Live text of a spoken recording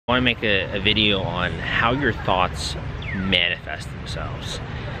I want to make a video on how your thoughts manifest themselves.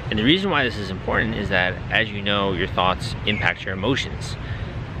 And the reason why this is important is that, as you know, your thoughts impact your emotions.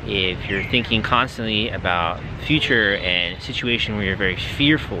 If you're thinking constantly about the future and a situation where you're very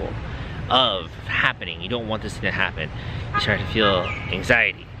fearful of happening, you don't want this to happen, you start to feel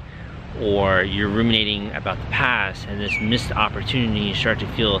anxiety. Or you're ruminating about the past and this missed opportunity, you start to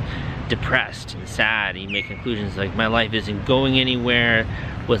feel depressed and sad, and you make conclusions like, my life isn't going anywhere,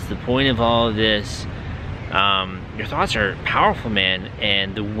 what's the point of all of this? Your thoughts are powerful, man,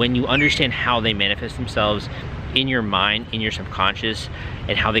 and when you understand how they manifest themselves in your mind, in your subconscious,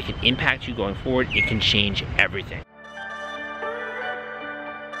 and how they can impact you going forward, it can change everything.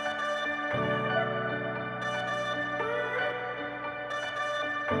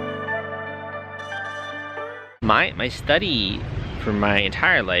 My study for my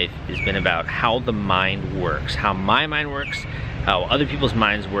entire life has been about how the mind works, how my mind works, how other people's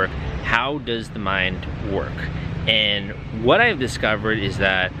minds work. How does the mind work? And what I've discovered is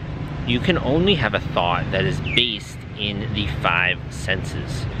that you can only have a thought that is based in the 5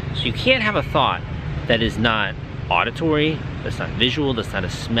 senses. So you can't have a thought that is not auditory, that's not visual, that's not a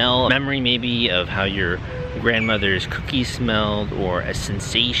smell, a memory maybe of how your grandmother's cookies smelled, or a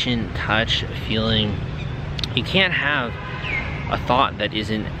sensation, touch, a feeling. You can't have a thought that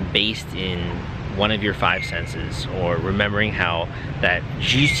isn't based in one of your 5 senses, or remembering how that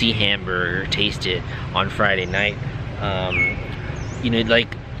juicy hamburger tasted on Friday night. You know,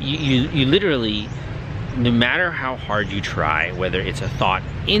 like you literally, no matter how hard you try, whether it's a thought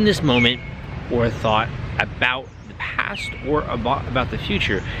in this moment or a thought about the past or about the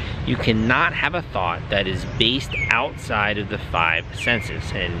future, you cannot have a thought that is based outside of the 5 senses.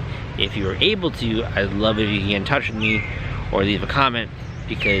 And if you are able to, I'd love if you can get in touch with me or leave a comment,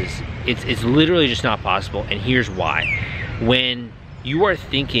 because it's literally just not possible. And here's why. When you are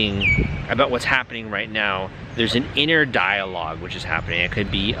thinking about what's happening right now, there's an inner dialogue which is happening. It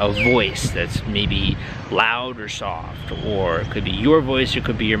could be a voice that's maybe loud or soft, or it could be your voice, it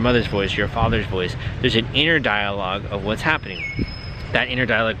could be your mother's voice, your father's voice. There's an inner dialogue of what's happening. That inner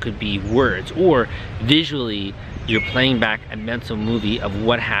dialogue could be words, or visually you're playing back a mental movie of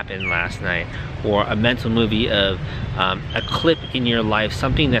what happened last night, or a mental movie of a clip in your life,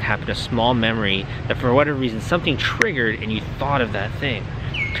 something that happened, a small memory that for whatever reason something triggered and you thought of that thing.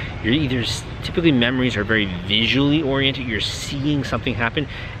 You're either, typically memories are very visually oriented, you're seeing something happen,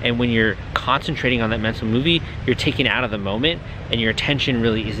 and when you're concentrating on that mental movie, you're taken out of the moment, and your attention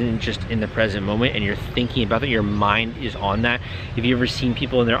really isn't just in the present moment, and you're thinking about that, your mind is on that. If you've ever seen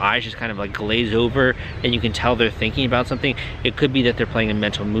people and their eyes just kind of like glaze over, and you can tell they're thinking about something, it could be that they're playing a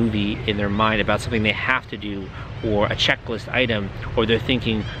mental movie in their mind about something they have to do, or a checklist item, or they're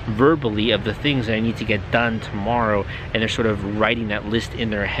thinking verbally of the things that I need to get done tomorrow, and they're sort of writing that list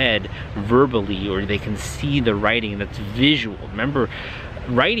in their head verbally, or they can see the writing that's visual. Remember,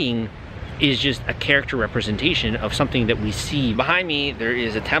 writing is just a character representation of something that we see. Behind me there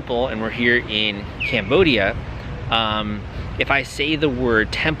is a temple, and we're here in Cambodia. If I say the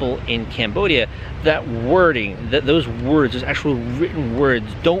word temple in Cambodia, that wording, those words, those actual written words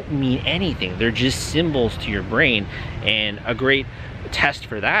don't mean anything. They're just symbols to your brain. And a great test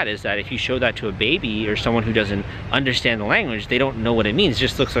for that is that if you show that to a baby or someone who doesn't understand the language, they don't know what it means. It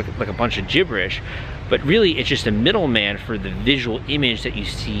just looks like a bunch of gibberish. But really, it's just a middleman for the visual image that you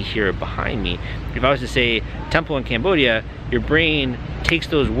see here behind me. If I was to say temple in Cambodia, your brain takes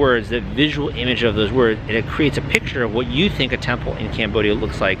those words, the visual image of those words, and it creates a picture of what you think a temple in Cambodia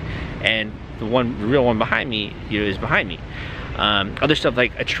looks like. And the real one behind me, is behind me. Other stuff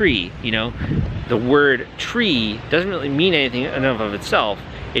like a tree, the word tree doesn't really mean anything in and of itself.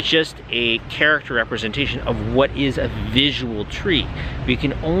 It's just a character representation of what is a visual tree. We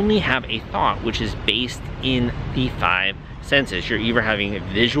can only have a thought which is based in the 5 senses. You're either having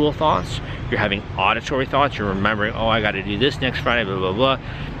visual thoughts, you're having auditory thoughts, you're remembering, oh, I got to do this next Friday, blah, blah, blah,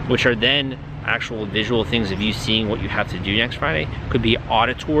 which are then actual visual things of you seeing what you have to do next Friday. Could be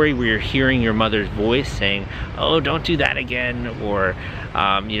auditory, where you're hearing your mother's voice saying, oh, don't do that again, or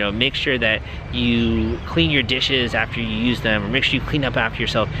make sure that you clean your dishes after you use them, or make sure you clean up after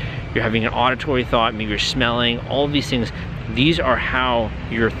yourself. You're having an auditory thought, maybe you're smelling, all of these things. These are how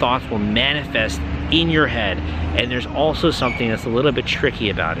your thoughts will manifest in your head. And there's also something that's a little bit tricky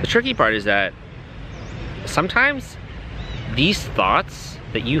about it. The tricky part is that sometimes these thoughts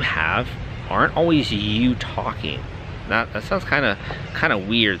that you have aren't always you talking. That sounds kind of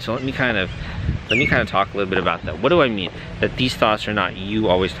weird. So let me kind of talk a little bit about that. What do I mean? That these thoughts are not you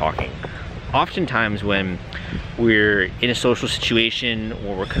always talking. Oftentimes when we're in a social situation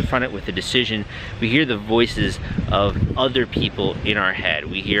or we're confronted with a decision, we hear the voices of other people in our head.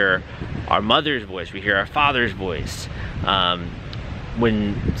 We hear our mother's voice, we hear our father's voice.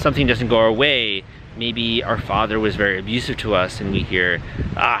 When something doesn't go our way, maybe our father was very abusive to us and we hear,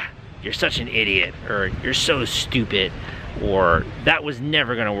 ah, you're such an idiot, or you're so stupid, or that was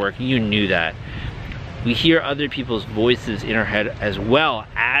never gonna work, you knew that. We hear other people's voices in our head as well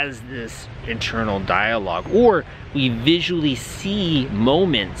as this internal dialogue, or we visually see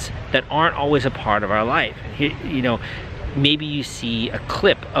moments that aren't always a part of our life. You know, maybe you see a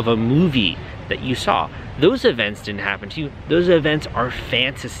clip of a movie that you saw. Those events didn't happen to you. Those events are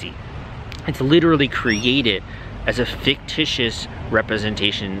fantasy. It's literally created as a fictitious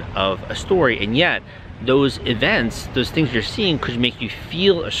representation of a story, and yet those events, those things you're seeing, could make you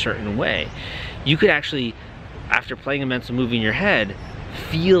feel a certain way. You could actually, after playing a mental movie in your head,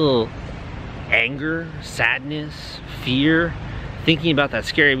 feel anger, sadness, fear, thinking about that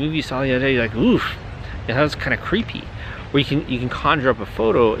scary movie you saw the other day. You're like, oof, that was kind of creepy. Or you can conjure up a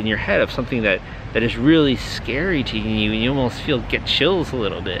photo in your head of something that is really scary to you, and you almost get chills a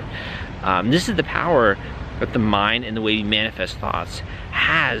little bit. This is the power that the mind and the way we manifest thoughts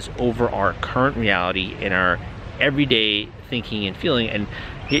has over our current reality and our everyday thinking and feeling. And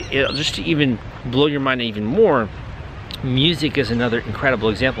just to even blow your mind even more, music is another incredible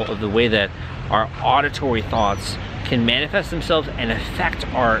example of the way that our auditory thoughts can manifest themselves and affect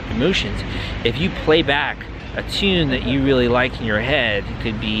our emotions. If you play back a tune that you really like in your head, it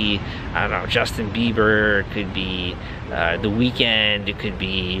could be, I don't know, Justin Bieber, it could be The Weeknd, it could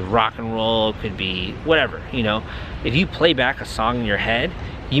be rock and roll, it could be whatever, you know. If you play back a song in your head,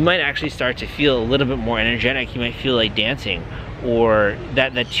 you might actually start to feel a little bit more energetic. You might feel like dancing, or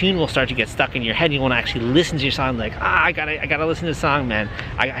that tune will start to get stuck in your head. You want to actually listen to your song, like, I gotta listen to the song, man.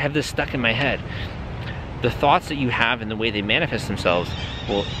 I have this stuck in my head. The thoughts that you have and the way they manifest themselves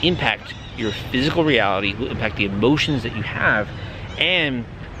will impact your physical reality, will impact the emotions that you have, and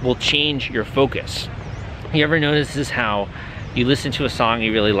will change your focus. You ever notice this, how you listen to a song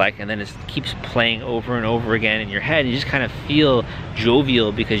you really like and then it keeps playing over and over again in your head, and you just kind of feel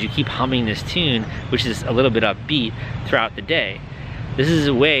jovial because you keep humming this tune, which is a little bit upbeat throughout the day. This is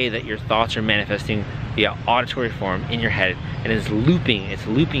a way that your thoughts are manifesting via auditory form in your head, and it's looping, it's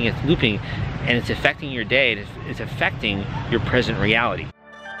looping, it's looping, and it's affecting your day, it's affecting your present reality.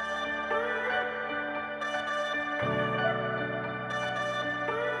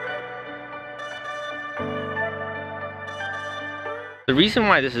 The reason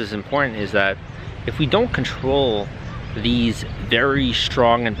why this is important is that if we don't control these very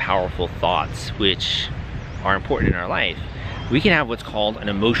strong and powerful thoughts, which are important in our life, we can have what's called an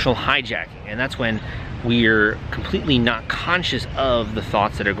emotional hijacking. And that's when we're completely not conscious of the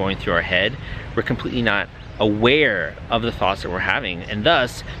thoughts that are going through our head. We're completely not aware of the thoughts that we're having, and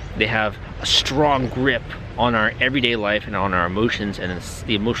thus they have a strong grip on our everyday life and on our emotions and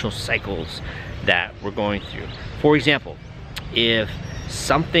the emotional cycles that we're going through. For example, if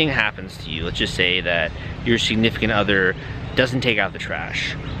something happens to you, let's just say that your significant other doesn't take out the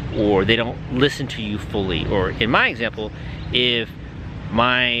trash, or they don't listen to you fully, or in my example, if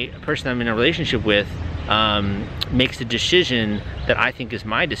my person I'm in a relationship with makes a decision that I think is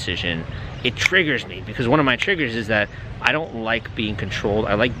my decision, it triggers me, because one of my triggers is that I don't like being controlled.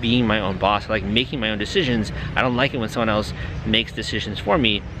 I like being my own boss. I like making my own decisions. I don't like it when someone else makes decisions for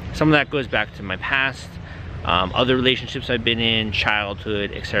me. Some of that goes back to my past, other relationships I've been in,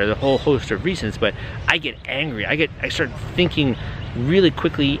 childhood, etc. The whole host of reasons. But I get angry. I start thinking really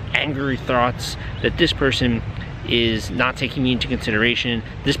quickly angry thoughts that this person is not taking me into consideration.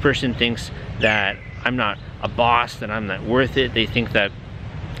 This person thinks that I'm not a boss, that I'm not worth it. They think that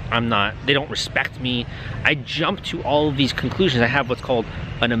they don't respect me. I jump to all of these conclusions. I have what's called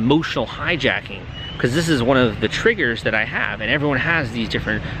an emotional hijacking, because this is one of the triggers that I have, and everyone has these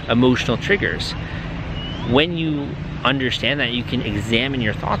different emotional triggers. When you understand that, you can examine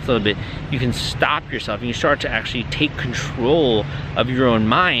your thoughts a little bit. You can stop yourself, and you start to actually take control of your own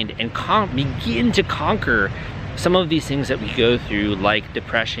mind and begin to conquer some of these things that we go through, like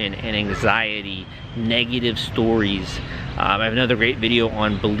depression and anxiety, negative stories. I have another great video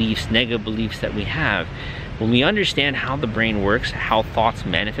on beliefs, negative beliefs that we have. When we understand how the brain works, how thoughts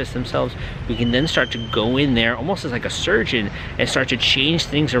manifest themselves, we can then start to go in there almost as like a surgeon and start to change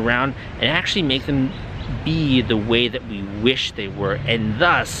things around and actually make them be the way that we wish they were. And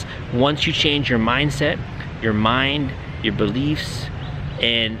thus, once you change your mindset, your mind, your beliefs,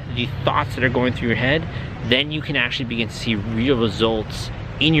 and the thoughts that are going through your head, then you can actually begin to see real results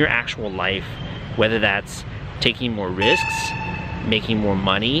in your actual life, whether that's taking more risks, making more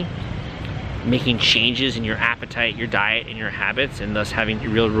money, making changes in your appetite, your diet, and your habits, and thus having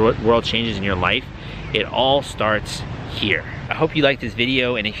real world changes in your life, it all starts here. I hope you liked this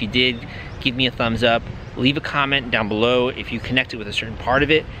video, and if you did, give me a thumbs up. Leave a comment down below if you connected with a certain part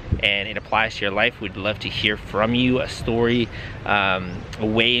of it and it applies to your life. We'd love to hear from you, a story, a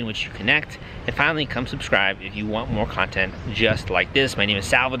way in which you connect. And finally, come subscribe if you want more content just like this. My name is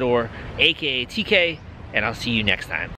Salvador, aka TK, and I'll see you next time.